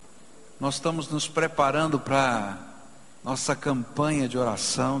Nós estamos nos preparando para nossa campanha de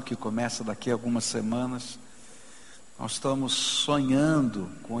oração, que começa daqui a algumas semanas. Nós estamos sonhando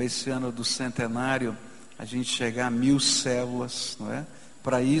com esse ano do centenário, a gente chegar a 1000 células, não é?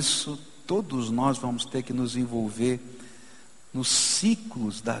 Para isso, todos nós vamos ter que nos envolver nos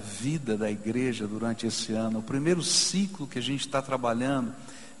ciclos da vida da igreja durante esse ano. O primeiro ciclo que a gente está trabalhando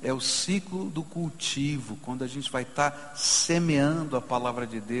é o ciclo do cultivo, quando a gente vai estar semeando a palavra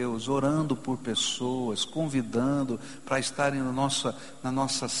de Deus, orando por pessoas, convidando para estarem na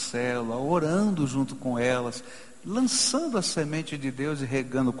nossa célula, orando junto com elas, lançando a semente de Deus e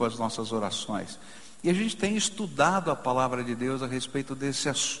regando com as nossas orações. E a gente tem estudado a palavra de Deus a respeito desse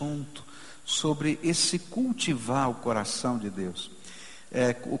assunto, sobre esse cultivar o coração de Deus,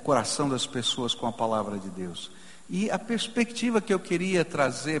 o coração das pessoas com a palavra de Deus. E a perspectiva que eu queria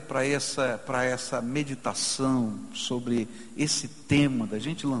trazer para essa meditação sobre esse tema, da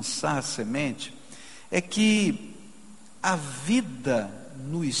gente lançar a semente, é que a vida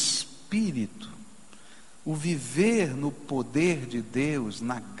no Espírito, o viver no poder de Deus,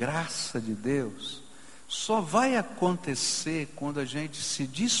 na graça de Deus, só vai acontecer quando a gente se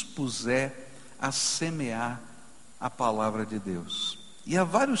dispuser a semear a palavra de Deus. E há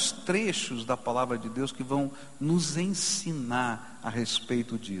vários trechos da palavra de Deus que vão nos ensinar a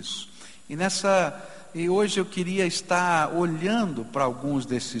respeito disso. E hoje eu queria estar olhando para alguns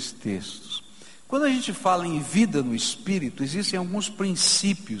desses textos. Quando a gente fala em vida no Espírito, existem alguns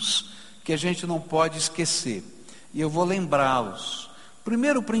princípios que a gente não pode esquecer. E eu vou lembrá-los. O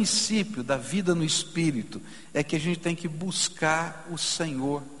primeiro princípio da vida no Espírito é que a gente tem que buscar o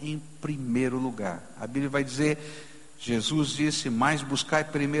Senhor em primeiro lugar. A Bíblia vai dizer, Jesus disse, mas buscai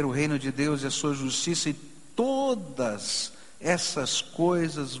primeiro o reino de Deus e a sua justiça, e todas essas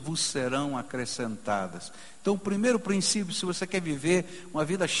coisas vos serão acrescentadas. Então o primeiro princípio, se você quer viver uma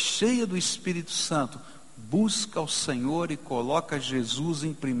vida cheia do Espírito Santo, busca o Senhor e coloca Jesus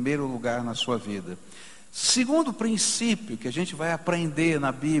em primeiro lugar na sua vida. Segundo princípio que a gente vai aprender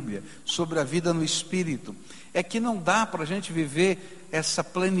na Bíblia sobre a vida no Espírito, é que não dá para a gente viver essa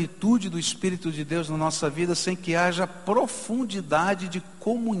plenitude do Espírito de Deus na nossa vida sem que haja profundidade de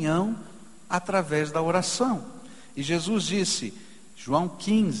comunhão através da oração. E Jesus disse, João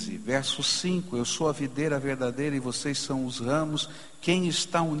 15, verso 5, eu sou a videira verdadeira e vocês são os ramos, quem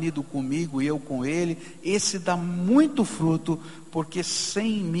está unido comigo e eu com ele, esse dá muito fruto, porque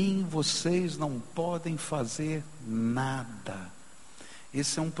sem mim vocês não podem fazer nada.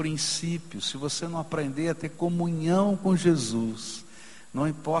 Esse é um princípio. Se você não aprender a ter comunhão com Jesus, não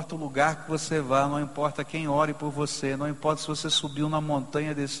importa o lugar que você vá, não importa quem ore por você, não importa se você subiu na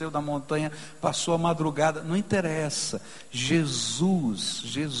montanha, desceu da montanha, passou a madrugada, não interessa. Jesus,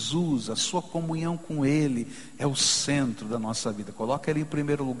 a sua comunhão com Ele é o centro da nossa vida. Coloca Ele em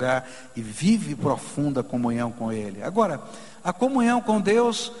primeiro lugar e vive profunda comunhão com Ele. Agora, a comunhão com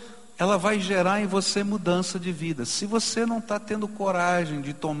Deus, ela vai gerar em você mudança de vida. Se você não está tendo coragem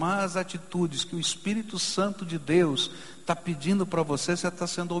de tomar as atitudes que o Espírito Santo de Deus está pedindo para você, você está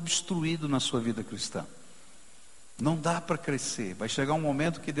sendo obstruído na sua vida cristã. Não dá para crescer. Vai chegar um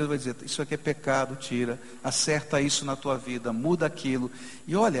momento que Deus vai dizer, isso aqui é pecado, tira, acerta isso na tua vida, muda aquilo.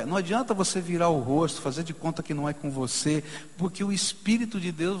 E olha, não adianta você virar o rosto, fazer de conta que não é com você, porque o Espírito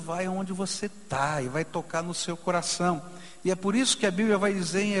de Deus vai onde você está e vai tocar no seu coração. E é por isso que a Bíblia vai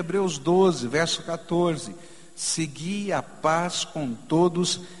dizer em Hebreus 12, verso 14, segui a paz com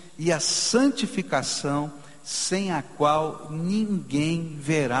todos e a santificação, sem a qual ninguém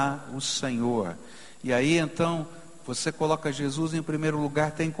verá o Senhor. E aí então, você coloca Jesus em primeiro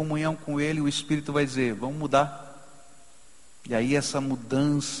lugar, tem comunhão com Ele, o Espírito vai dizer, vamos mudar. E aí essa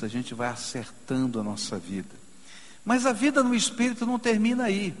mudança, a gente vai acertando a nossa vida. Mas a vida no Espírito não termina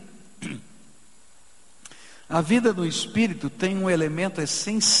aí. A vida no Espírito tem um elemento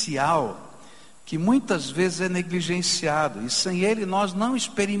essencial, que muitas vezes é negligenciado, e sem ele nós não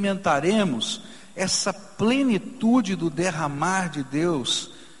experimentaremos essa plenitude do derramar de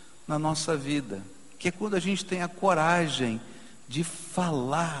Deus na nossa vida, que é quando a gente tem a coragem de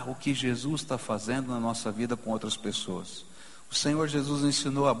falar o que Jesus está fazendo na nossa vida com outras pessoas. O Senhor Jesus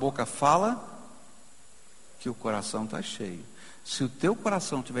ensinou, a boca fala, que o coração está cheio. Se o teu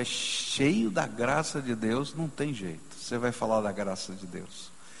coração estiver cheio da graça de Deus, não tem jeito, você vai falar da graça de Deus.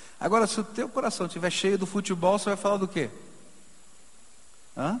 Agora, se o teu coração estiver cheio do futebol, você vai falar do quê?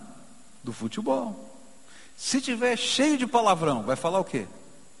 Do futebol. Se estiver cheio de palavrão, vai falar o quê?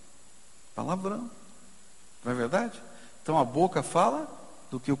 Palavrão. Não é verdade? Então a boca fala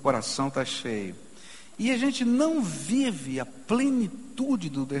do que o coração está cheio. E a gente não vive a plenitude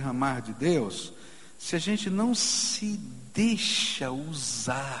do derramar de Deus se a gente não se deixa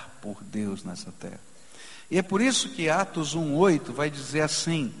usar por Deus nessa terra. E é por isso que Atos 1:8 vai dizer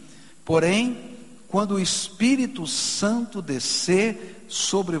assim: porém, quando o Espírito Santo descer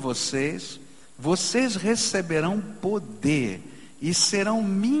sobre vocês, vocês receberão poder e serão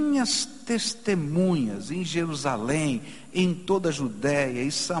minhas testemunhas em Jerusalém, em toda a Judéia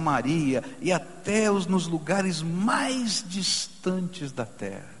e Samaria e até nos lugares mais distantes da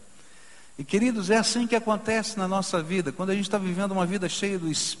terra. E queridos, é assim que acontece na nossa vida. Quando a gente está vivendo uma vida cheia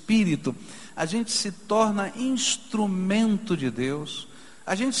do Espírito, a gente se torna instrumento de Deus,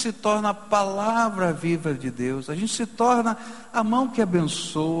 a gente se torna a palavra viva de Deus, a gente se torna a mão que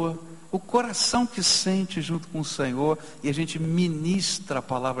abençoa, o coração que sente junto com o Senhor, e a gente ministra a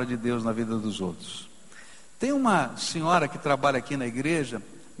palavra de Deus na vida dos outros. Tem uma senhora que trabalha aqui na igreja,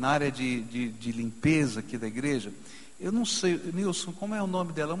 na área de limpeza aqui da igreja. Eu não sei, Nilson, como é o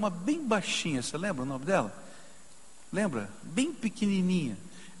nome dela? Uma bem baixinha, você lembra o nome dela? Lembra? Bem pequenininha.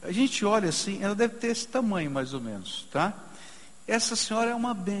 A gente olha assim, ela deve ter esse tamanho mais ou menos, tá? Essa senhora é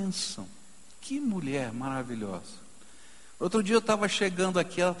uma bênção. Que mulher maravilhosa. Outro dia eu estava chegando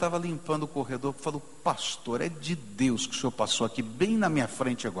aqui, ela estava limpando o corredor, falou: pastor, é de Deus que o senhor passou aqui bem na minha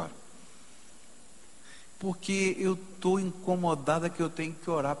frente agora. Porque eu estou incomodada que eu tenho que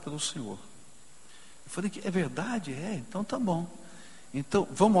orar pelo senhor. Eu falei: é verdade? É, então tá bom. Então,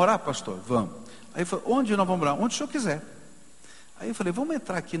 vamos orar, pastor? Vamos. Aí ele falou: onde nós vamos orar? Onde o senhor quiser. Aí eu falei: vamos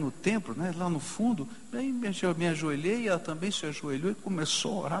entrar aqui no templo, né, lá no fundo. Aí me ajoelhei, ela também se ajoelhou e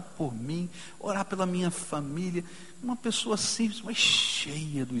começou a orar por mim, orar pela minha família. Uma pessoa simples, mas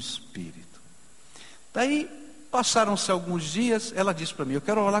cheia do Espírito. Daí, passaram-se alguns dias, ela disse para mim: eu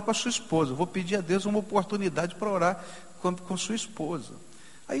quero orar com a sua esposa, eu vou pedir a Deus uma oportunidade para orar com sua esposa.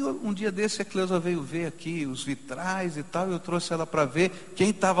 Aí um dia desse a Cleusa veio ver aqui os vitrais e tal, e eu trouxe ela para ver. Quem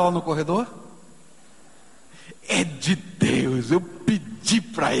estava lá no corredor? É de Deus, eu pedi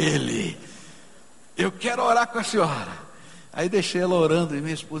para ele, eu quero orar com a senhora. Aí deixei ela orando, e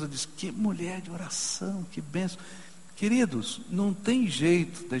minha esposa disse: que mulher de oração, que bênção. Queridos, não tem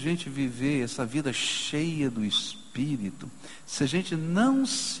jeito da gente viver essa vida cheia do Espírito se a gente não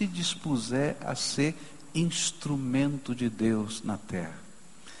se dispuser a ser instrumento de Deus na terra.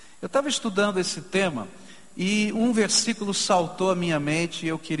 Eu estava estudando esse tema e um versículo saltou à minha mente, e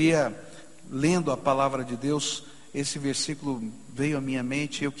eu queria, lendo a palavra de Deus, esse versículo veio à minha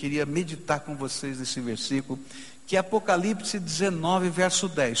mente, e eu queria meditar com vocês nesse versículo, que é Apocalipse 19, verso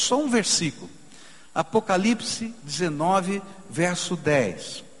 10. Só um versículo. Apocalipse 19, verso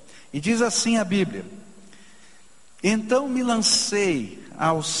 10. E diz assim a Bíblia: então me lancei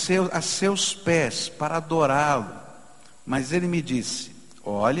a seus pés para adorá-lo, mas ele me disse: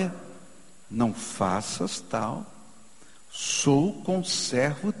 olha, não faças tal, sou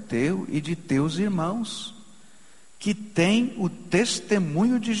conservo teu e de teus irmãos, que tem o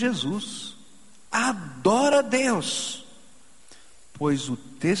testemunho de Jesus. Adora a Deus, pois o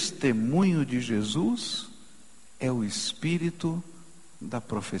testemunho de Jesus é o espírito da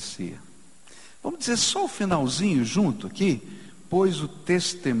profecia. Vamos dizer só o finalzinho junto aqui: pois o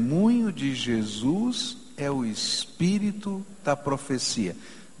testemunho de Jesus é o espírito da profecia.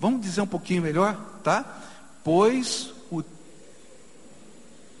 Vamos dizer um pouquinho melhor, tá? Pois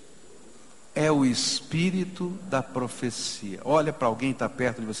é o espírito da profecia. Olha para alguém que está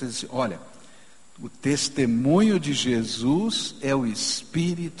perto de você e diz assim: olha, o testemunho de Jesus é o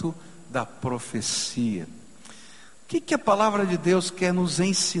espírito da profecia. O que a palavra de Deus quer nos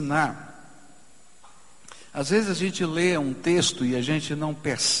ensinar? Às vezes a gente lê um texto e a gente não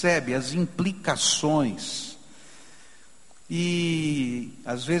percebe as implicações. E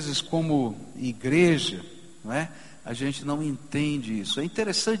às vezes, como igreja, não é? A gente não entende isso. É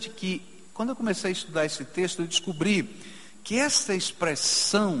interessante que, quando eu comecei a estudar esse texto, eu descobri que essa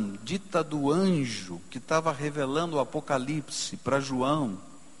expressão dita do anjo que estava revelando o Apocalipse para João,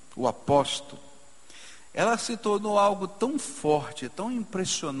 o apóstolo, ela se tornou algo tão forte, tão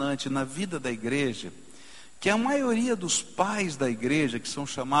impressionante na vida da igreja, que a maioria dos pais da igreja, que são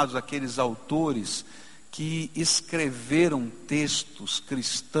chamados aqueles autores que escreveram textos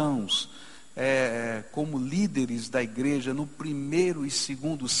cristãos como líderes da igreja no primeiro e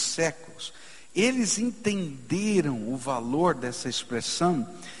segundo séculos, eles entenderam o valor dessa expressão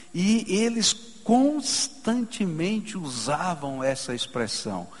e eles constantemente usavam essa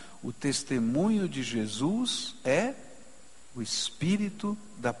expressão. O testemunho de Jesus é o espírito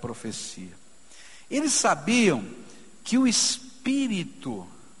da profecia. Eles sabiam que o espírito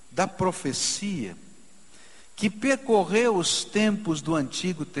da profecia, que percorreu os tempos do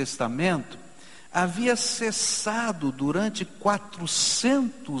Antigo Testamento, havia cessado durante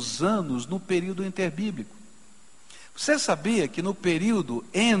 400 anos no período interbíblico. Você sabia que no período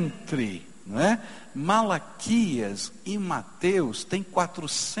entre, Malaquias e Mateus tem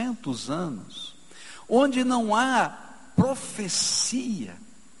 400 anos, onde não há profecia,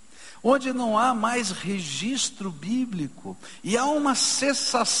 onde não há mais registro bíblico, e há uma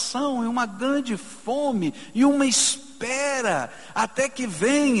cessação e uma grande fome e uma espera até que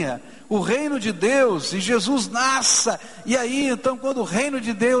venha o reino de Deus e Jesus nasça. E aí então, quando o reino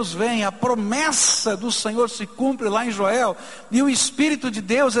de Deus vem, a promessa do Senhor se cumpre lá em Joel, e o Espírito de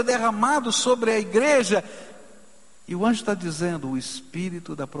Deus é derramado sobre a igreja, e o anjo está dizendo, o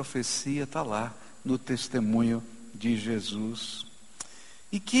Espírito da profecia está lá no testemunho de Jesus.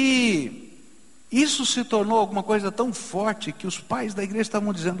 E que isso se tornou alguma coisa tão forte que os pais da igreja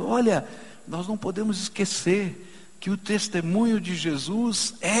estavam dizendo, olha, nós não podemos esquecer que o testemunho de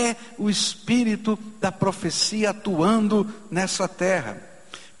Jesus é o Espírito da profecia atuando nessa terra.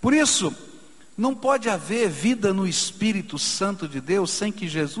 Por isso, não pode haver vida no Espírito Santo de Deus sem que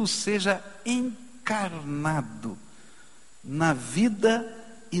Jesus seja encarnado na vida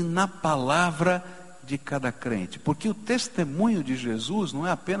e na palavra de cada crente. Porque o testemunho de Jesus não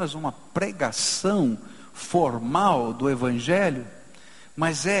é apenas uma pregação formal do Evangelho,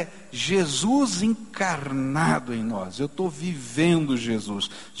 mas é Jesus encarnado em nós. Eu estou vivendo Jesus.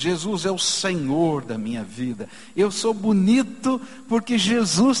 Jesus é o Senhor da minha vida. Eu sou bonito porque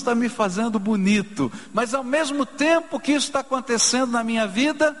Jesus está me fazendo bonito. Mas ao mesmo tempo que isso está acontecendo na minha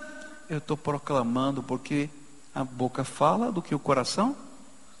vida, eu estou proclamando, porque a boca fala do que o coração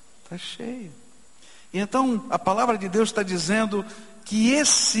está cheio. E então a palavra de Deus está dizendo que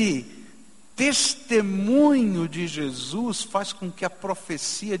esse testemunho de Jesus faz com que a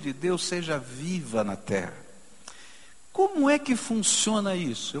profecia de Deus seja viva na terra. Como é que funciona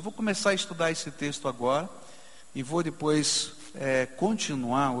isso? Eu vou começar a estudar esse texto agora e vou depois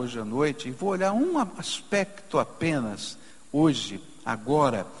continuar hoje à noite e vou olhar um aspecto apenas hoje,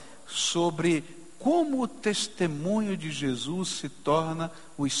 agora, sobre como o testemunho de Jesus se torna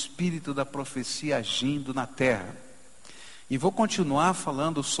o Espírito da profecia agindo na terra. E vou continuar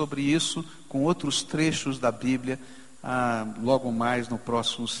falando sobre isso com outros trechos da Bíblia, logo mais no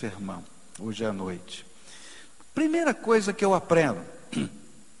próximo sermão, hoje à noite. Primeira coisa que eu aprendo: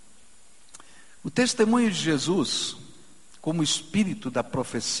 o testemunho de Jesus, como Espírito da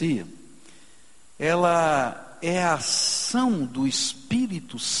profecia, ela é a ação do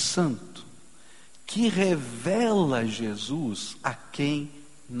Espírito Santo que revela Jesus a quem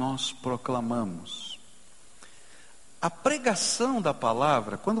nós proclamamos. A pregação da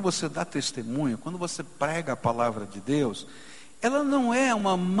palavra, quando você dá testemunho, quando você prega a palavra de Deus, ela não é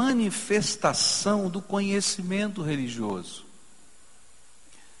uma manifestação do conhecimento religioso.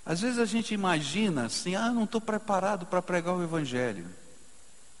 Às vezes a gente imagina assim, não estou preparado para pregar o Evangelho.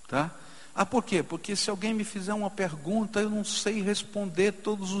 Tá? Por quê? Porque se alguém me fizer uma pergunta, eu não sei responder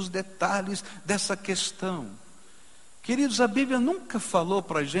todos os detalhes dessa questão. Queridos, a Bíblia nunca falou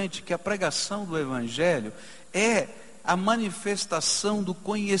para a gente que a pregação do Evangelho é a manifestação do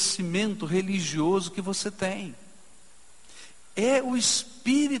conhecimento religioso que você tem. É o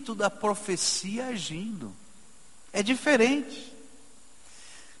Espírito da profecia agindo. É diferente.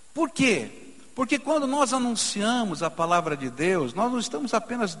 Por quê? Porque quando nós anunciamos a palavra de Deus, nós não estamos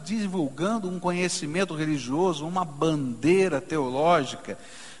apenas divulgando um conhecimento religioso, uma bandeira teológica,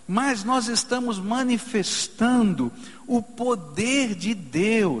 mas nós estamos manifestando o poder de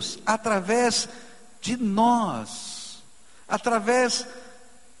Deus através de nós, através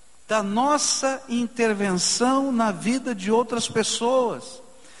da nossa intervenção na vida de outras pessoas,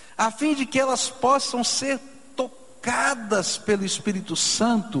 a fim de que elas possam ser tocadas pelo Espírito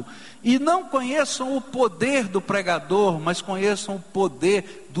Santo e não conheçam o poder do pregador, mas conheçam o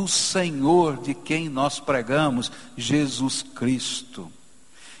poder do Senhor de quem nós pregamos, Jesus Cristo.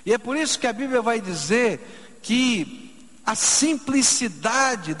 E é por isso que a Bíblia vai dizer que a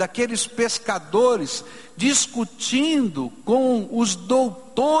simplicidade daqueles pescadores discutindo com os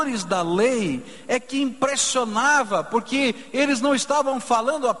doutores da lei é que impressionava, porque eles não estavam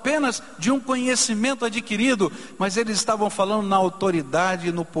falando apenas de um conhecimento adquirido, mas eles estavam falando na autoridade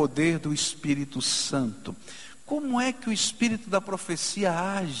e no poder do Espírito Santo. Como é que o Espírito da profecia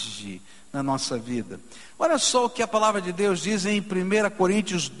age na nossa vida? Olha só o que a palavra de Deus diz em 1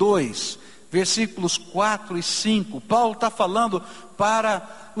 Coríntios 2, versículos 4 e 5, Paulo está falando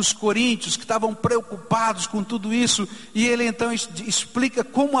para os coríntios que estavam preocupados com tudo isso, e ele então explica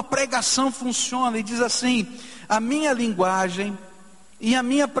como a pregação funciona, e diz assim: a minha linguagem e a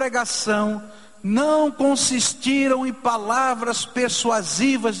minha pregação não consistiram em palavras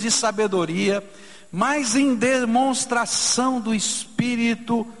persuasivas de sabedoria, mas em demonstração do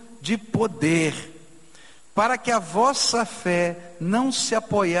Espírito de poder, para que a vossa fé não se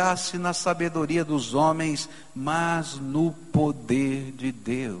apoiasse na sabedoria dos homens, mas no poder de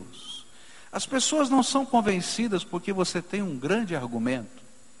Deus. As pessoas não são convencidas porque você tem um grande argumento.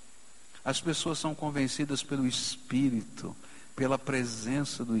 As pessoas são convencidas pelo Espírito, pela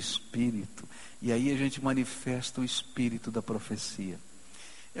presença do Espírito. E aí a gente manifesta o Espírito da profecia.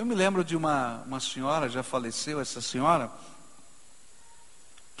 Eu me lembro de uma senhora, já faleceu essa senhora,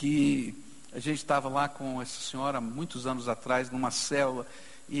 que a gente estava lá com essa senhora muitos anos atrás, numa célula,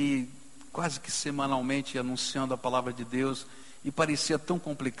 e quase que semanalmente anunciando a palavra de Deus, e parecia tão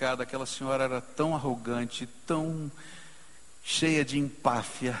complicado. Aquela senhora era tão arrogante, tão cheia de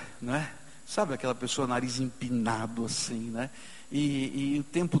empáfia, não é? Sabe aquela pessoa, nariz empinado assim, né? E o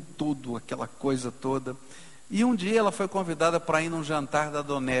tempo todo, aquela coisa toda. E um dia ela foi convidada para ir num jantar da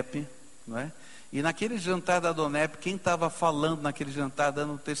Donep, não é? E naquele jantar da Donep, quem estava falando naquele jantar,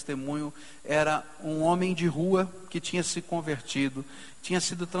 dando um testemunho, era um homem de rua que tinha se convertido, tinha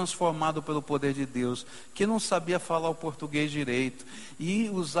sido transformado pelo poder de Deus, que não sabia falar o português direito, e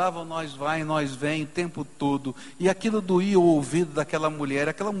usava nós vai, nós vem o tempo todo, e aquilo doía o ouvido daquela mulher.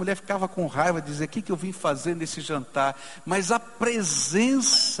 Aquela mulher ficava com raiva, dizia: o que eu vim fazer nesse jantar? Mas a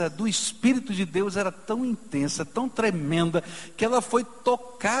presença do Espírito de Deus era tão intensa, tão tremenda, que ela foi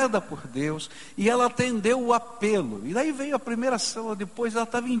tocada por Deus, e ela atendeu o apelo. E daí veio a primeira célula depois, ela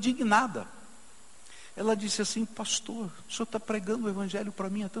estava indignada. Ela disse assim: pastor, o senhor está pregando o evangelho para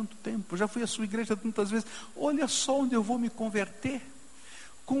mim há tanto tempo, já fui à sua igreja tantas vezes, olha só onde eu vou me converter,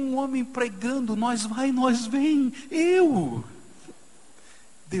 com um homem pregando, nós vai, nós vem, eu.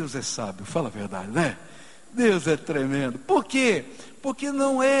 Deus é sábio, fala a verdade, né? Deus é tremendo. Por quê? Porque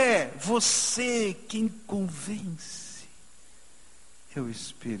não é você quem convence, é o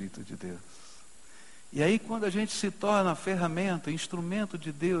Espírito de Deus. E aí quando a gente se torna ferramenta, instrumento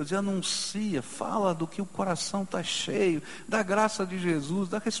de Deus, e anuncia, fala do que o coração está cheio, da graça de Jesus,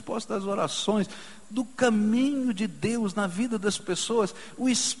 da resposta das orações, do caminho de Deus na vida das pessoas, o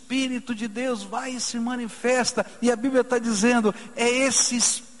Espírito de Deus vai e se manifesta. E a Bíblia está dizendo, é esse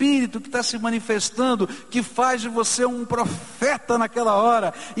Espírito que está se manifestando, que faz de você um profeta naquela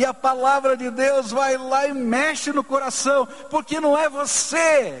hora, e a palavra de Deus vai lá e mexe no coração, porque não é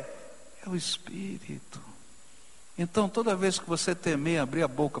você, é o Espírito. Então toda vez que você temer abrir a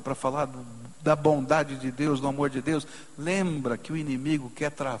boca para falar da bondade de Deus, do amor de Deus, lembra que o inimigo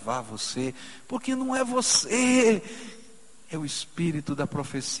quer travar você, porque não é você, é o Espírito da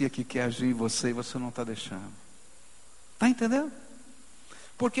profecia que quer agir em você, e você não está deixando. Está entendendo?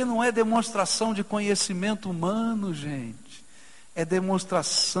 Porque não é demonstração de conhecimento humano, gente, é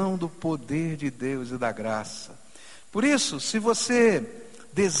demonstração do poder de Deus e da graça. Por isso, se você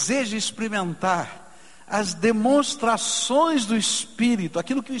deseja experimentar as demonstrações do Espírito,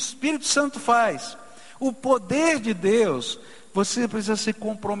 aquilo que o Espírito Santo faz, o poder de Deus, você precisa se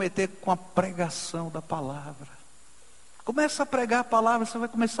comprometer com a pregação da palavra. Começa a pregar a palavra, você vai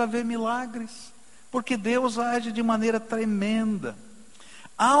começar a ver milagres, porque Deus age de maneira tremenda.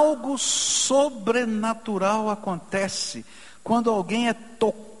 Algo sobrenatural acontece quando alguém é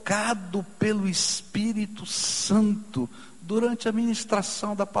tocado pelo Espírito Santo durante a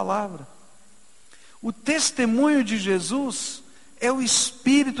ministração da palavra. O testemunho de Jesus é o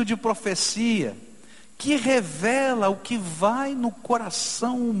espírito de profecia, que revela o que vai no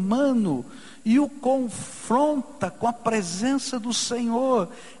coração humano e o confronta com a presença do Senhor.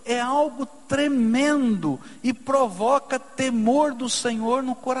 É algo tremendo e provoca temor do Senhor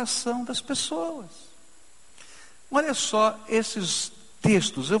no coração das pessoas. Olha só esses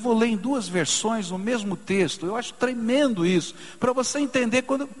textos, eu vou ler em duas versões o mesmo texto. Eu acho tremendo isso, para você entender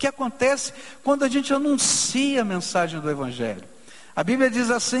o que acontece quando a gente anuncia a mensagem do Evangelho. A Bíblia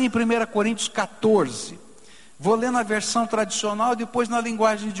diz assim em 1 Coríntios 14, vou ler na versão tradicional e depois na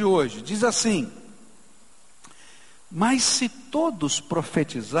linguagem de hoje. Diz assim: mas se todos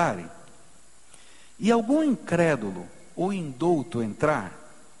profetizarem, e algum incrédulo ou indouto entrar,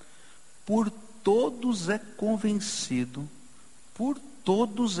 por todos é convencido, por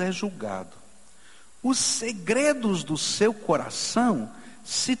todos é julgado. Os segredos do seu coração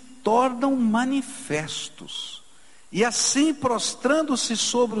se tornam manifestos, e assim, prostrando-se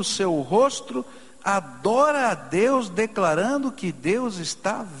sobre o seu rosto, adora a Deus, declarando que Deus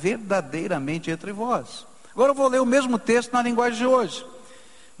está verdadeiramente entre vós. Agora eu vou ler o mesmo texto na linguagem de hoje.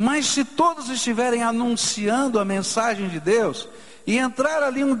 Mas se todos estiverem anunciando a mensagem de Deus, e entrar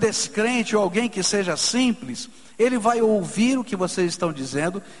ali um descrente ou alguém que seja simples, ele vai ouvir o que vocês estão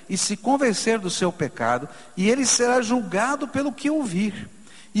dizendo e se convencer do seu pecado, e ele será julgado pelo que ouvir,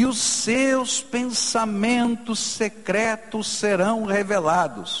 e os seus pensamentos secretos serão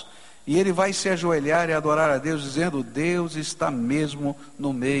revelados, e ele vai se ajoelhar e adorar a Deus, dizendo: Deus está mesmo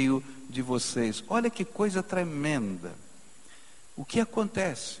no meio de vocês. Olha que coisa tremenda. O que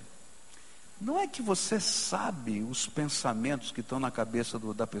acontece? Não é que você sabe os pensamentos que estão na cabeça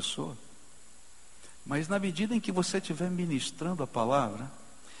da pessoa, mas na medida em que você estiver ministrando a palavra,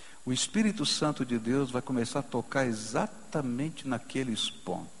 o Espírito Santo de Deus vai começar a tocar exatamente naqueles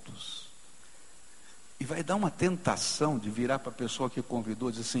pontos, e vai dar uma tentação de virar para a pessoa que convidou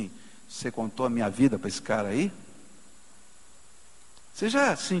e dizer assim: você contou a minha vida para esse cara aí? Você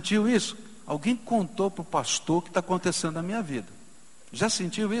já sentiu isso? Alguém contou para o pastor o que está acontecendo na minha vida. Já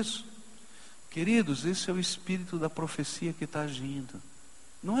sentiu isso? Queridos, esse é o Espírito da profecia que está agindo.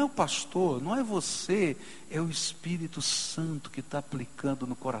 Não é o pastor, não é você, é o Espírito Santo que está aplicando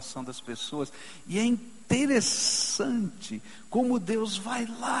no coração das pessoas. E é interessante como Deus vai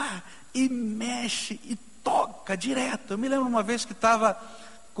lá e mexe e toca direto. Eu me lembro uma vez que estava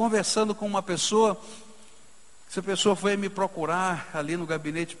conversando com uma pessoa, essa pessoa foi me procurar ali no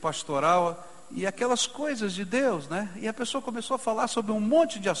gabinete pastoral, e aquelas coisas de Deus, né? E a pessoa começou a falar sobre um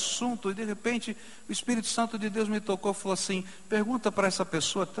monte de assunto, e de repente o Espírito Santo de Deus me tocou e falou assim: pergunta para essa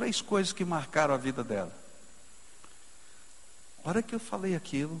pessoa 3 coisas que marcaram a vida dela. A hora que eu falei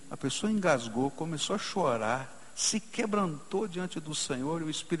aquilo, a pessoa engasgou, começou a chorar, se quebrantou diante do Senhor, e o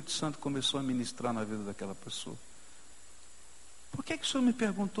Espírito Santo começou a ministrar na vida daquela pessoa. Por que o Senhor me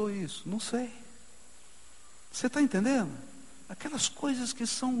perguntou isso? Não sei. Você está entendendo? Aquelas coisas que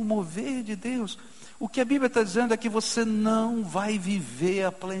são o mover de Deus. O que a Bíblia está dizendo é que você não vai viver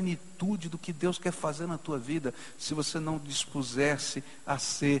a plenitude do que Deus quer fazer na tua vida, se você não dispuser-se a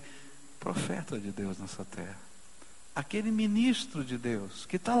ser profeta de Deus nessa terra. Aquele ministro de Deus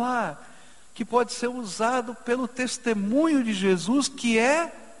que está lá, que pode ser usado pelo testemunho de Jesus, que é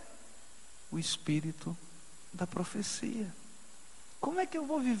o Espírito da profecia. Como é que eu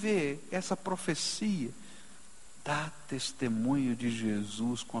vou viver essa profecia? Dá testemunho de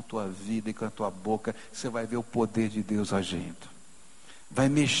Jesus com a tua vida e com a tua boca. Você vai ver o poder de Deus agindo. Vai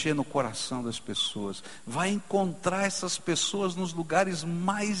mexer no coração das pessoas. Vai encontrar essas pessoas nos lugares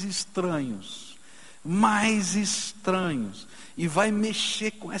mais estranhos. E vai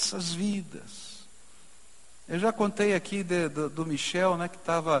mexer com essas vidas. Eu já contei aqui do Michel, né, que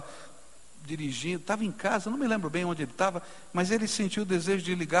estava dirigindo, estava em casa, não me lembro bem onde ele estava, mas ele sentiu o desejo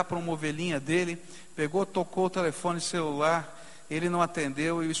de ligar para uma ovelhinha dele, pegou, tocou o telefone celular, ele não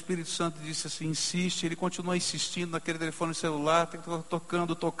atendeu, e o Espírito Santo disse assim: insiste. Ele continuou insistindo naquele telefone celular,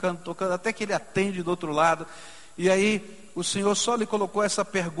 tocando, até que ele atende do outro lado, e aí o Senhor só lhe colocou essa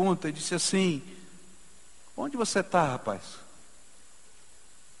pergunta, e disse assim: onde você está, rapaz?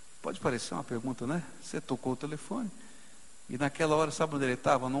 Pode parecer uma pergunta, né? Você tocou o telefone, e naquela hora, sabe onde ele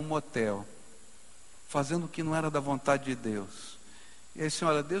estava? Num motel, fazendo o que não era da vontade de Deus. E aí assim: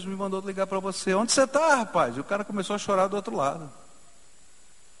 olha, Deus me mandou ligar para você. Onde você está, rapaz? E o cara começou a chorar do outro lado.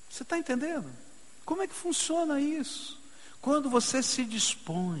 Você está entendendo? Como é que funciona isso? Quando você se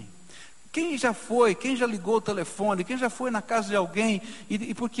dispõe. Quem já foi, quem já ligou o telefone, quem já foi na casa de alguém,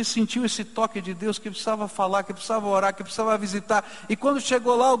 e porque sentiu esse toque de Deus, que precisava falar, que precisava orar, que precisava visitar, e quando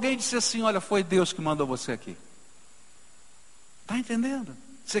chegou lá, alguém disse assim: olha, foi Deus que mandou você aqui. Está entendendo?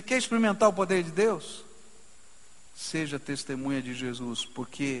 Você quer experimentar o poder de Deus? Seja testemunha de Jesus,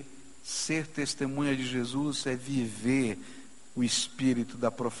 porque ser testemunha de Jesus é viver o Espírito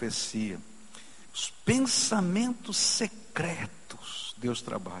da profecia. Os pensamentos secretos, Deus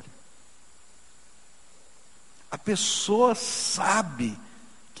trabalha. A pessoa sabe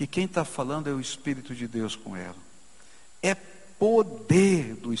que quem está falando é o Espírito de Deus com ela. É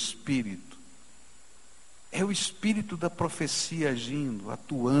poder do Espírito. É o Espírito da profecia agindo,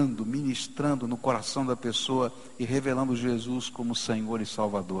 atuando, ministrando no coração da pessoa e revelando Jesus como Senhor e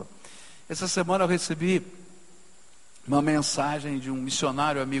Salvador. Essa semana eu recebi uma mensagem de um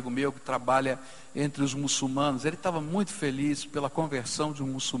missionário amigo meu que trabalha entre os muçulmanos. Ele estava muito feliz pela conversão de um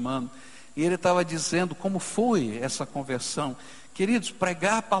muçulmano. E ele estava dizendo como foi essa conversão. Queridos,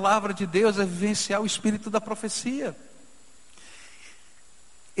 pregar a palavra de Deus é vivenciar o Espírito da profecia.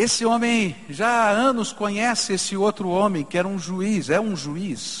 Esse homem já há anos conhece esse outro homem que era um juiz,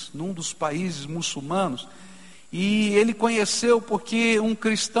 num dos países muçulmanos. E ele conheceu porque um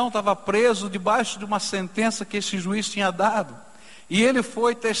cristão estava preso debaixo de uma sentença que esse juiz tinha dado. E ele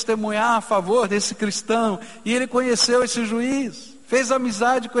foi testemunhar a favor desse cristão. E ele conheceu esse juiz, fez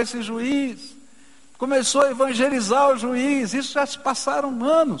amizade com esse juiz, começou a evangelizar o juiz. Isso já se passaram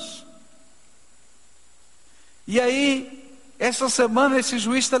anos. E aí, essa semana, esse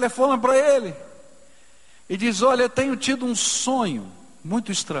juiz telefona para ele e diz: olha, eu tenho tido um sonho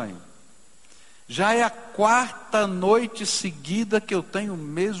muito estranho. Já é a 4ª noite seguida que eu tenho o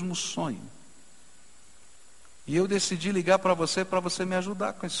mesmo sonho. E eu decidi ligar para você me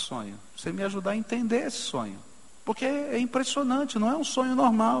ajudar com esse sonho. Você me ajudar a entender esse sonho. Porque é impressionante, não é um sonho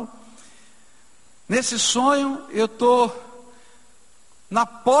normal. Nesse sonho, eu estou na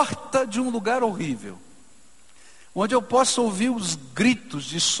porta de um lugar horrível, onde eu posso ouvir os gritos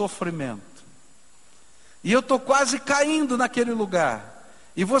de sofrimento. E eu estou quase caindo naquele lugar.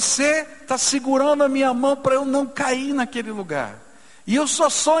 E você está segurando a minha mão para eu não cair naquele lugar. E eu só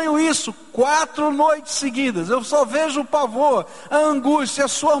sonho isso 4 noites seguidas. Eu só vejo o pavor, a angústia, a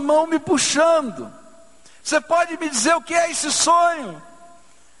sua mão me puxando. Você pode me dizer o que é esse sonho?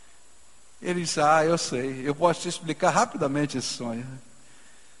 Ele disse: eu sei, eu posso te explicar rapidamente esse sonho.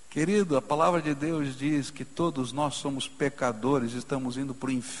 Querido, a palavra de Deus diz que todos nós somos pecadores, estamos indo para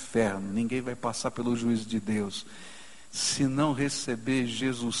o inferno. Ninguém vai passar pelo juízo de Deus se não receber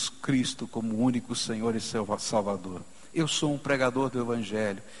Jesus Cristo como único Senhor e Salvador. Eu sou um pregador do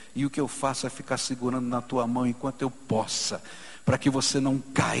Evangelho, e o que eu faço é ficar segurando na tua mão enquanto eu possa, para que você não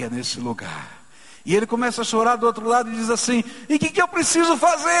caia nesse lugar. E ele começa a chorar do outro lado e diz assim: e o que eu preciso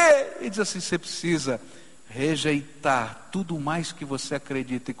fazer? Ele diz assim: você precisa rejeitar tudo mais que você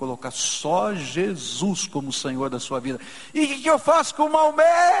acredita e colocar só Jesus como Senhor da sua vida. E o que eu faço com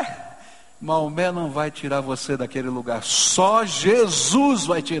Maomé? Maomé não vai tirar você daquele lugar, só Jesus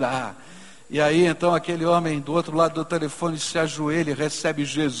vai tirar. E aí então aquele homem do outro lado do telefone se ajoelha e recebe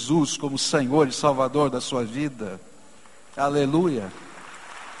Jesus como Senhor e Salvador da sua vida. Aleluia.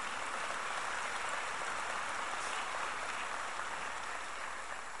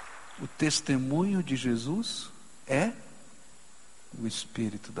 O testemunho de Jesus é o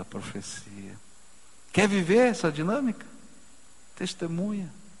Espírito da profecia. Quer viver essa dinâmica?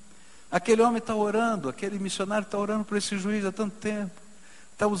 Testemunha. Aquele homem está orando, aquele missionário está orando por esse juiz há tanto tempo.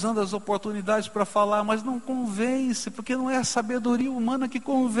 Está usando as oportunidades para falar, mas não convence, porque não é a sabedoria humana que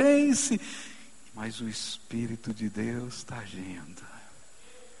convence. Mas o Espírito de Deus está agindo.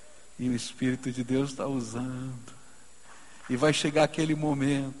 E o Espírito de Deus está usando. E vai chegar aquele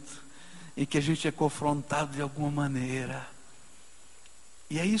momento em que a gente é confrontado de alguma maneira.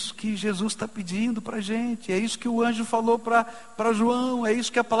 E é isso que Jesus está pedindo para a gente. É isso que o anjo falou para João. É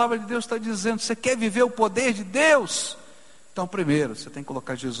isso que a palavra de Deus está dizendo. Você quer viver o poder de Deus? Então primeiro, você tem que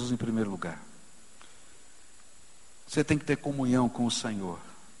colocar Jesus em primeiro lugar. Você tem que ter comunhão com o Senhor.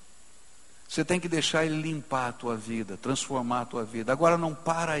 Você tem que deixar Ele limpar a tua vida, transformar a tua vida. Agora não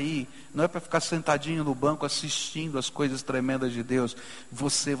para aí, não é para ficar sentadinho no banco assistindo as coisas tremendas de Deus.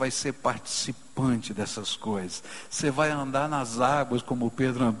 Você vai ser participante dessas coisas. Você vai andar nas águas como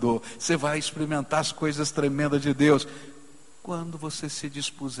Pedro andou. Você vai experimentar as coisas tremendas de Deus. Quando você se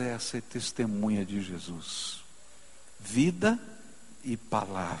dispuser a ser testemunha de Jesus. Vida e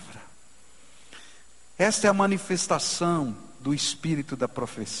palavra. Esta é a manifestação do Espírito da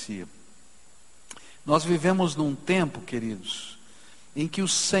profecia. Nós vivemos num tempo, queridos, em que o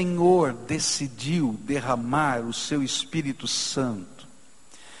Senhor decidiu derramar o seu Espírito Santo,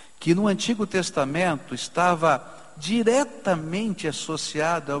 que no Antigo Testamento estava diretamente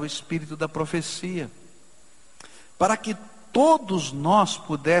associado ao Espírito da profecia, para que todos nós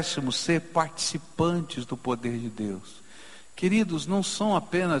pudéssemos ser participantes do poder de Deus. Queridos, não são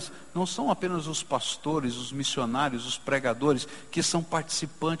apenas os pastores, os missionários, os pregadores que são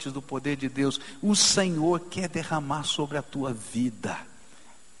participantes do poder de Deus. O Senhor quer derramar sobre a tua vida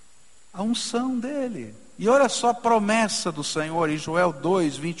a unção dele. E olha só a promessa do Senhor em Joel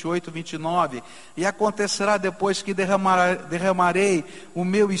 2, 28, 29. E acontecerá depois que derramarei o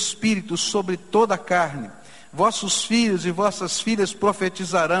meu Espírito sobre toda a carne. Vossos filhos e vossas filhas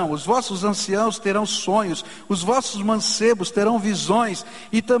profetizarão, os vossos anciãos terão sonhos, os vossos mancebos terão visões,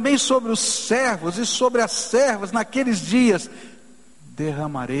 e também sobre os servos e sobre as servas naqueles dias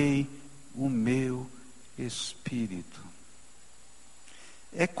derramarei o meu Espírito.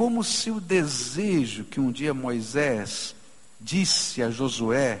 É como se o desejo que um dia Moisés disse a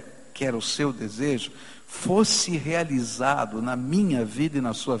Josué, que era o seu desejo, fosse realizado na minha vida e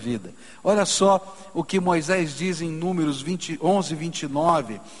na sua vida. Olha só o que Moisés diz em Números 11,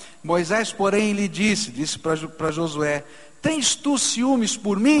 29. Moisés, porém, lhe disse para Josué: tens tu ciúmes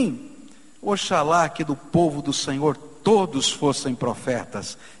por mim? Oxalá que do povo do Senhor todos fossem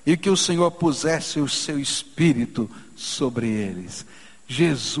profetas, e que o Senhor pusesse o seu Espírito sobre eles.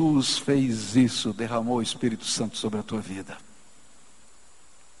 Jesus fez isso, derramou o Espírito Santo sobre a tua vida.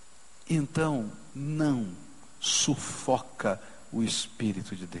 Então, não sufoca o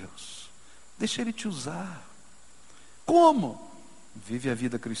Espírito de Deus. Deixa Ele te usar. Como? Vive a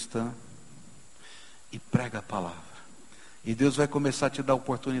vida cristã e prega a palavra. E Deus vai começar a te dar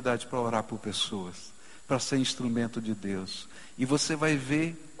oportunidade para orar por pessoas, para ser instrumento de Deus. E você vai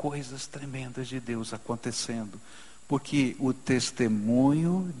ver coisas tremendas de Deus acontecendo. Porque o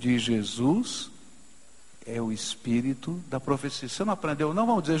testemunho de Jesus é o espírito da profecia. Você não aprendeu? Não,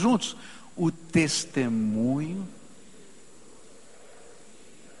 vamos dizer juntos? O testemunho.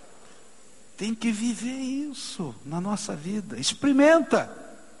 Tem que viver isso na nossa vida. Experimenta.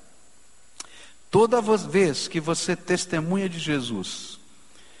 Toda vez que você testemunha de Jesus,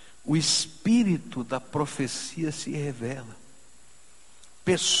 o espírito da profecia se revela.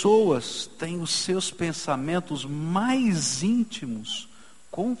 Pessoas têm os seus pensamentos mais íntimos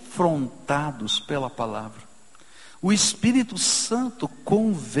confrontados pela palavra. O Espírito Santo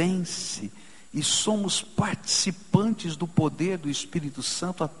convence e somos participantes do poder do Espírito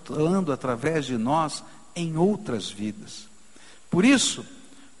Santo atuando através de nós em outras vidas. Por isso,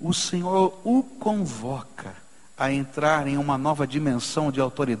 o Senhor o convoca a entrar em uma nova dimensão de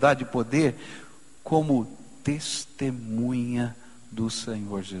autoridade e poder como testemunha do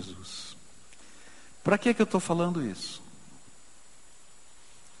Senhor Jesus. Para que eu estou falando isso?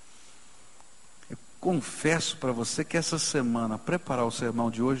 Eu confesso para você que essa semana, preparar o sermão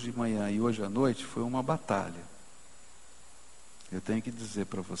de hoje de manhã e hoje à noite foi uma batalha. Eu tenho que dizer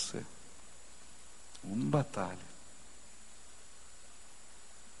para você, uma batalha.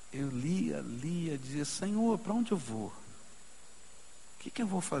 Eu lia, dizia, Senhor, para onde eu vou? O que eu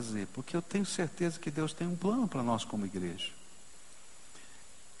vou fazer? Porque eu tenho certeza que Deus tem um plano para nós como igreja.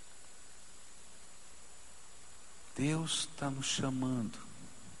 Deus está nos chamando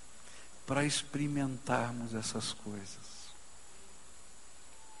para experimentarmos essas coisas.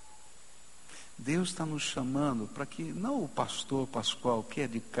 Deus está nos chamando para que, não o pastor Pascoal, que é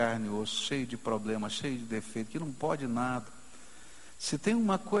de carne e osso, cheio de problemas, cheio de defeitos, que não pode nada. Se tem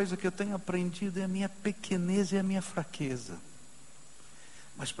uma coisa que eu tenho aprendido é a minha pequenez e a minha fraqueza.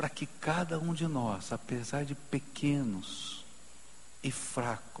 Mas para que cada um de nós, apesar de pequenos e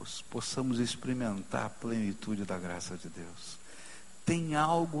fracos, possamos experimentar a plenitude da graça de Deus. Tem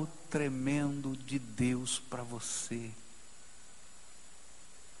algo tremendo de Deus para você.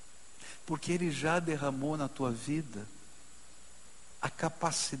 Porque Ele já derramou na tua vida a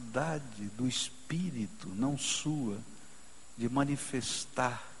capacidade do Espírito, não sua, de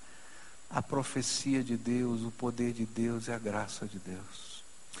manifestar a profecia de Deus, o poder de Deus e a graça de Deus.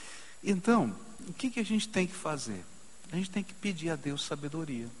 Então, o que a gente tem que fazer? A gente tem que pedir a Deus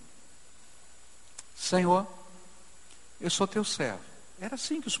sabedoria. Senhor, eu sou teu servo. Era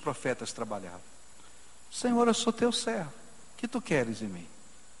assim que os profetas trabalhavam. Senhor, eu sou teu servo. O que tu queres em mim?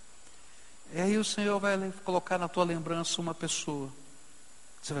 E aí o Senhor vai colocar na tua lembrança uma pessoa.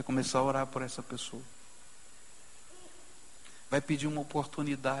 Você vai começar a orar por essa pessoa. Vai pedir uma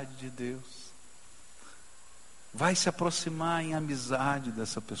oportunidade de Deus. Vai se aproximar em amizade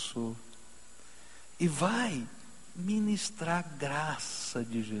dessa pessoa. E vai ministrar graça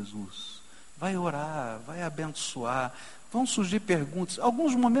de Jesus. Vai orar, vai abençoar. Vão surgir perguntas.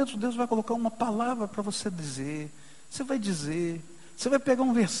 Alguns momentos Deus vai colocar uma palavra para você dizer. Você vai dizer. Você vai pegar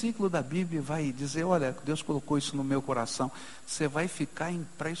um versículo da Bíblia e vai dizer, olha, Deus colocou isso no meu coração. Você vai ficar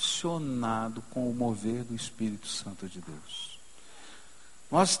impressionado com o mover do Espírito Santo de Deus.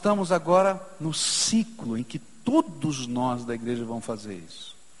 Nós estamos agora no ciclo em que todos nós da igreja vamos fazer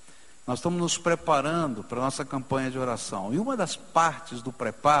isso. Nós estamos nos preparando para a nossa campanha de oração. E uma das partes do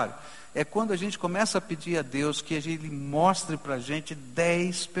preparo é quando a gente começa a pedir a Deus que Ele mostre para a gente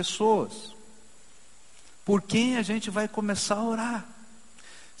 10 pessoas. Por quem a gente vai começar a orar.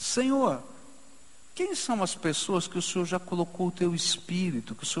 Senhor, quem são as pessoas que o Senhor já colocou o teu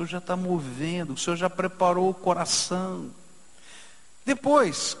Espírito, que o Senhor já está movendo, que o Senhor já preparou o coração?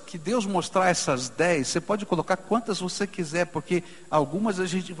 Depois que Deus mostrar essas 10, você pode colocar quantas você quiser, porque algumas a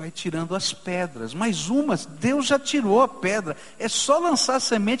gente vai tirando as pedras, mas umas Deus já tirou a pedra, é só lançar a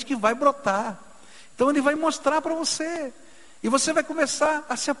semente que vai brotar. Então Ele vai mostrar para você, e você vai começar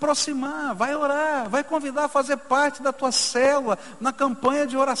a se aproximar, vai orar, vai convidar a fazer parte da tua célula, na campanha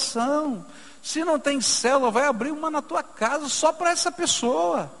de oração. Se não tem célula, vai abrir uma na tua casa só para essa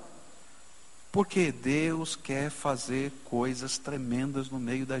pessoa. Porque Deus quer fazer coisas tremendas no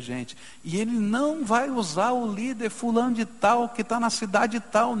meio da gente. E Ele não vai usar o líder fulano de tal, que está na cidade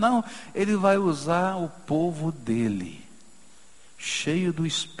tal, não. Ele vai usar o povo dEle, cheio do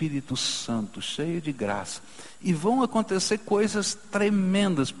Espírito Santo, cheio de graça. E vão acontecer coisas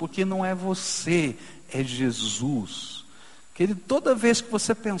tremendas, porque não é você, é Jesus Querido, toda vez que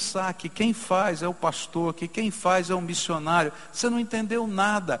você pensar que quem faz é o pastor, que quem faz é o missionário, você não entendeu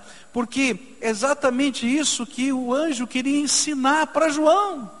nada. Porque é exatamente isso que o anjo queria ensinar para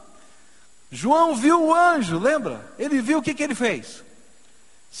João. João viu o anjo, lembra? Ele viu o que ele fez?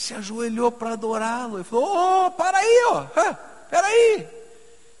 Se ajoelhou para adorá-lo. Ele falou: oh, para aí, ó, espera aí.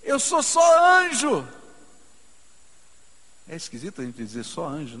 Eu sou só anjo. É esquisito a gente dizer só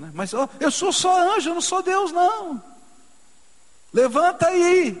anjo, né? Mas eu sou só anjo, eu não sou Deus, não. Levanta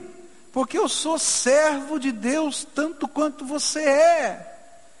aí, porque eu sou servo de Deus tanto quanto você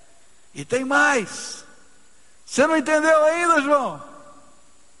é. E tem mais. Você não entendeu ainda, João?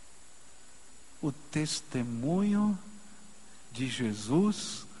 O testemunho de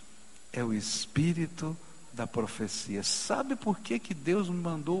Jesus é o espírito da profecia. Sabe por que Deus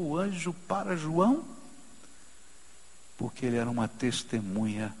mandou o anjo para João? Porque ele era uma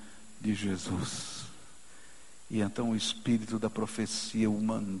testemunha de Jesus. E então o espírito da profecia o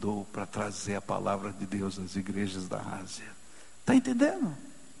mandou para trazer a palavra de Deus às igrejas da Ásia. Está entendendo?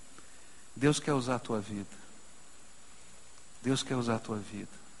 Deus quer usar a tua vida. Deus quer usar a tua vida.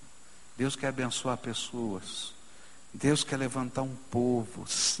 Deus quer abençoar pessoas. Deus quer levantar um povo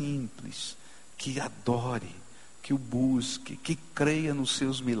simples, que adore, que o busque, que creia nos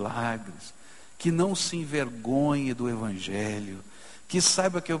seus milagres, que não se envergonhe do Evangelho, que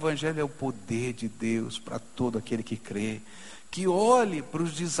saiba que o Evangelho é o poder de Deus para todo aquele que crê, que olhe para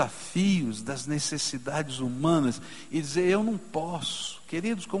os desafios das necessidades humanas e dizer: eu não posso.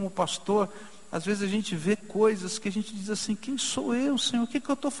 Queridos, como pastor, às vezes a gente vê coisas que a gente diz assim: quem sou eu, Senhor? O que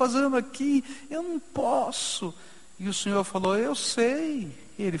eu estou fazendo aqui? Eu não posso. E o Senhor falou: eu sei.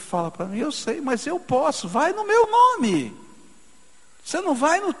 E Ele fala para mim: eu sei, mas eu posso. Vai no meu nome. Você não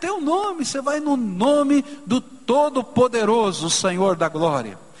vai no teu nome, você vai no nome do Todo-Poderoso, Senhor da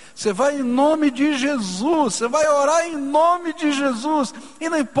Glória. Você vai em nome de Jesus, você vai orar em nome de Jesus. E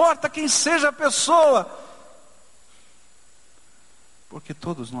não importa quem seja a pessoa, porque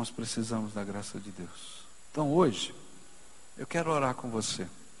todos nós precisamos da graça de Deus. Então hoje, eu quero orar com você.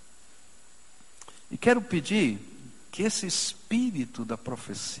 E quero pedir que esse espírito da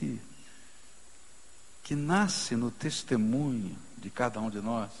profecia, que nasce no testemunho de cada um de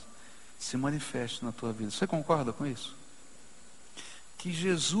nós, se manifeste na tua vida. Você concorda com isso? Que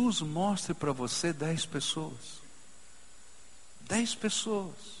Jesus mostre para você 10 pessoas. 10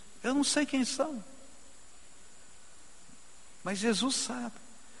 pessoas. Eu não sei quem são, mas Jesus sabe.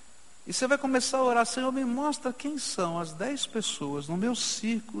 E você vai começar a orar: Senhor, me mostra quem são as 10 pessoas no meu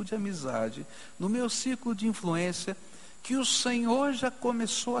círculo de amizade, no meu círculo de influência, que o Senhor já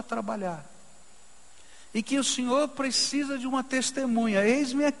começou a trabalhar. E que o Senhor precisa de uma testemunha.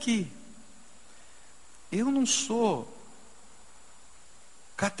 Eis-me aqui. Eu não sou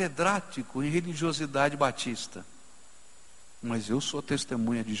catedrático em religiosidade batista, mas eu sou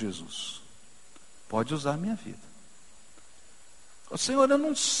testemunha de Jesus. Pode usar a minha vida. Senhor, eu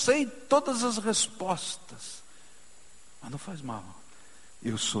não sei todas as respostas, mas não faz mal.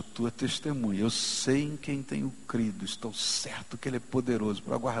 Eu sou tua testemunha, eu sei em quem tenho crido, estou certo que Ele é poderoso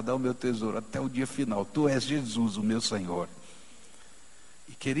para guardar o meu tesouro até o dia final. Tu és Jesus, o meu Senhor.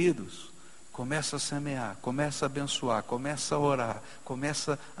 E queridos, começa a semear, começa a abençoar, começa a orar,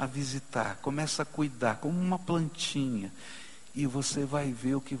 começa a visitar, começa a cuidar, como uma plantinha, e você vai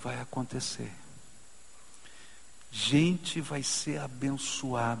ver o que vai acontecer. Gente vai ser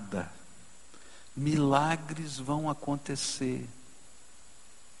abençoada, milagres vão acontecer.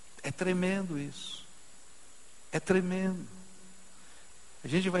 É tremendo isso. É tremendo. A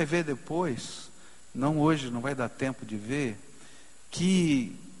gente vai ver depois, não hoje, não vai dar tempo de ver,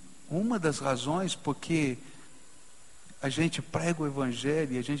 que uma das razões porque a gente prega o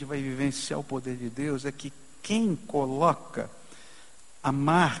Evangelho e a gente vai vivenciar o poder de Deus é que quem coloca a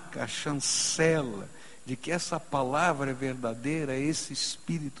marca, a chancela de que essa palavra é verdadeira é esse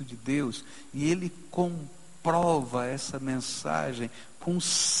Espírito de Deus, e Ele comprova essa mensagem com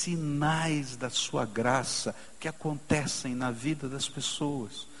sinais da sua graça que acontecem na vida das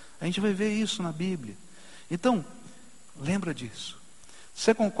pessoas. A gente vai ver isso na Bíblia. Então, lembra disso.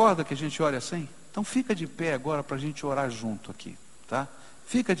 Você concorda que a gente ore assim? Então fica de pé agora para a gente orar junto aqui, tá?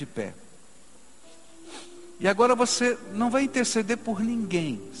 Fica de pé. E agora você não vai interceder por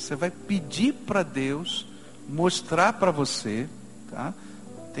ninguém. Você vai pedir para Deus mostrar para você, tá?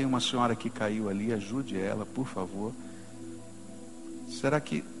 Tem uma senhora que caiu ali, ajude ela, por favor. Será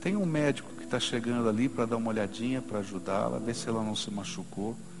que tem um médico que está chegando ali para dar uma olhadinha, para ajudá-la, ver se ela não se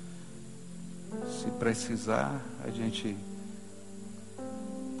machucou? Se precisar, a gente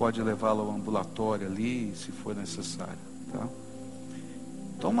pode levá-la ao ambulatório ali, se for necessário, tá?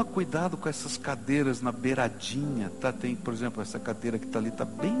 Toma cuidado com essas cadeiras na beiradinha, tá? Tem, por exemplo, essa cadeira que está ali, está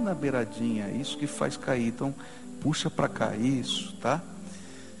bem na beiradinha, isso que faz cair. Então, puxa para cá, isso, tá?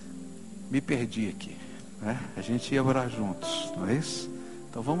 Me perdi aqui, né? A gente ia orar juntos, não é isso?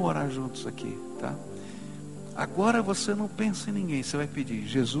 Então vamos orar juntos aqui, tá? Agora você não pensa em ninguém, você vai pedir: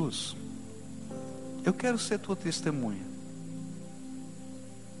 Jesus, eu quero ser tua testemunha.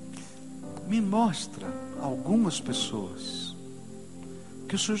 Me mostra algumas pessoas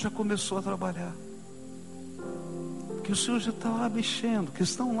que o Senhor já começou a trabalhar, que o Senhor já está lá mexendo, que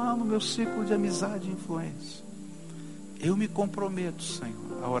estão lá no meu círculo de amizade e influência. Eu me comprometo,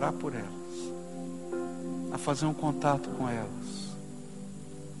 Senhor, a orar por elas, a fazer um contato com elas,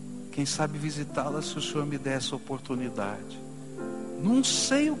 quem sabe visitá-las se o Senhor me der essa oportunidade. Não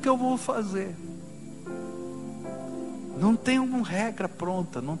sei o que eu vou fazer, não tenho uma regra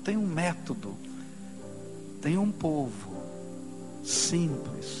pronta, não tenho um método. Tem um povo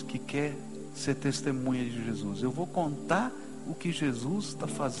simples que quer ser testemunha de Jesus. Eu vou contar o que Jesus está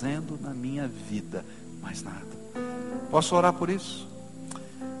fazendo na minha vida, mais nada. Posso orar por isso?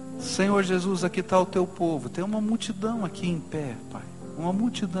 Senhor Jesus, aqui está o teu povo. Tem uma multidão aqui em pé, Pai. Uma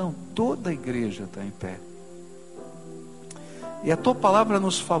multidão, toda a igreja está em pé. E a tua palavra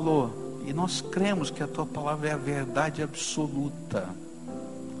nos falou, e nós cremos que a tua palavra é a verdade absoluta,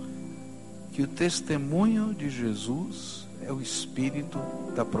 que o testemunho de Jesus é o espírito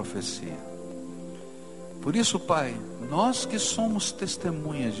da profecia. Por isso, Pai, nós que somos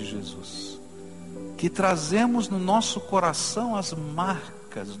testemunhas de Jesus, que trazemos no nosso coração as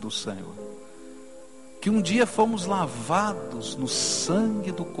marcas do Senhor, que um dia fomos lavados no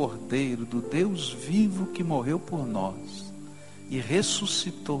sangue do Cordeiro, do Deus vivo que morreu por nós e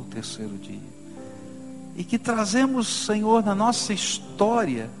ressuscitou o terceiro dia, e que trazemos, Senhor, na nossa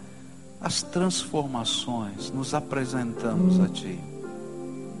história as transformações, nos apresentamos a Ti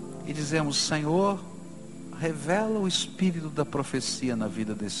e dizemos: Senhor, revela o espírito da profecia na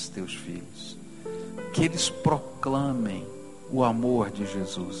vida desses Teus filhos, que eles proclamem o amor de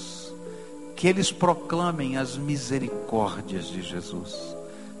Jesus, que eles proclamem as misericórdias de Jesus,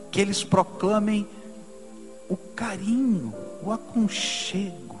 que eles proclamem o carinho, o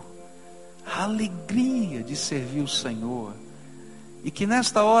aconchego, a alegria de servir o Senhor. E que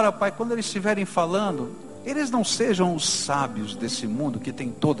nesta hora, Pai, quando eles estiverem falando, eles não sejam os sábios desse mundo que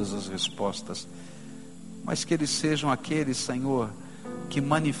tem todas as respostas, mas que eles sejam aqueles, Senhor, que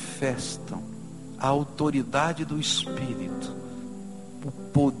manifestam a autoridade do Espírito, o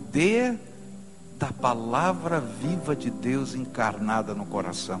poder da palavra viva de Deus encarnada no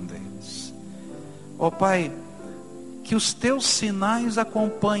coração deles. Ó Pai, que os teus sinais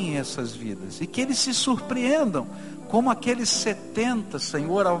acompanhem essas vidas, e que eles se surpreendam, como aqueles 70,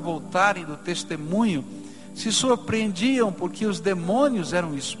 Senhor, ao voltarem do testemunho, se surpreendiam porque os demônios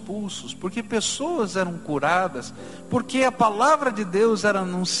eram expulsos, porque pessoas eram curadas, porque a palavra de Deus era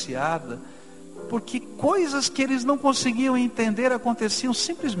anunciada, porque coisas que eles não conseguiam entender aconteciam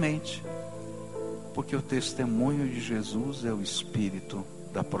simplesmente porque o testemunho de Jesus é o espírito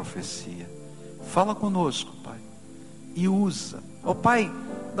da profecia. Fala conosco, Pai, e usa. Ó Pai,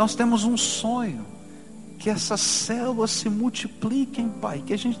 nós temos um sonho, que essas células se multipliquem, Pai,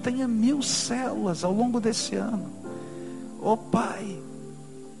 que a gente tenha 1000 células ao longo desse ano. Ó Pai,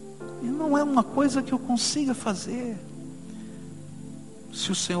 e não é uma coisa que eu consiga fazer,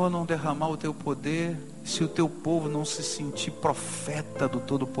 se o Senhor não derramar o teu poder, se o teu povo não se sentir profeta do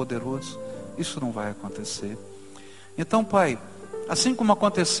Todo-Poderoso, isso não vai acontecer. Então, Pai, assim como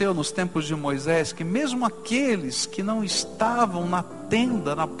aconteceu nos tempos de Moisés, que mesmo aqueles que não estavam na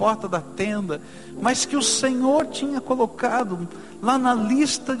tenda, na porta da tenda, mas que o Senhor tinha colocado lá na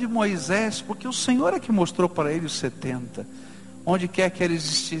lista de Moisés, porque o Senhor é que mostrou para ele os 70, onde quer que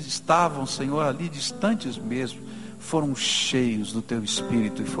eles estavam, Senhor, ali distantes mesmo, foram cheios do teu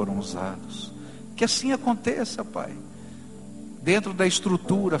Espírito e foram usados. Que assim aconteça, Pai, dentro da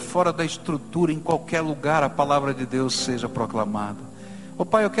estrutura, fora da estrutura, em qualquer lugar a palavra de Deus seja proclamada. Ó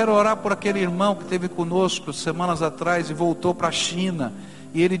Pai, eu quero orar por aquele irmão que esteve conosco semanas atrás e voltou para a China,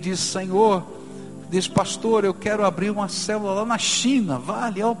 e ele disse: Senhor, diz, pastor, eu quero abrir uma célula lá na China.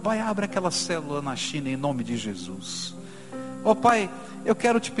 Vale, ó Pai, abre aquela célula na China em nome de Jesus. Ó Pai, eu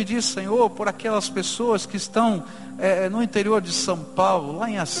quero te pedir, Senhor, por aquelas pessoas que estão no interior de São Paulo, lá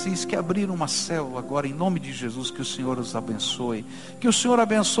em Assis, que abriram uma célula agora, em nome de Jesus, que o Senhor os abençoe. Que o Senhor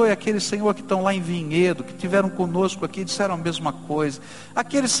abençoe aqueles, Senhor, que estão lá em Vinhedo, que estiveram conosco aqui, disseram a mesma coisa.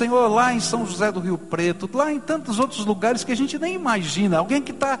 Aqueles, Senhor, lá em São José do Rio Preto, lá em tantos outros lugares que a gente nem imagina. Alguém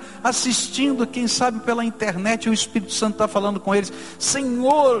que está assistindo, quem sabe pela internet, o Espírito Santo está falando com eles: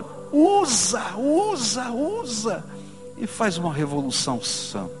 Senhor, usa. e faz uma revolução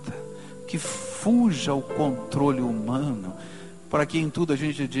santa, que fuja ao controle humano, para que em tudo a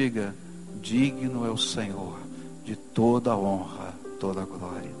gente diga: digno é o Senhor de toda a honra, toda a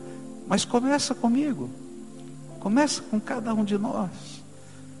glória. Mas começa comigo, começa com cada um de nós.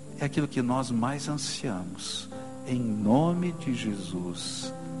 É aquilo que nós mais ansiamos, em nome de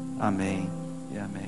Jesus. Amém e amém.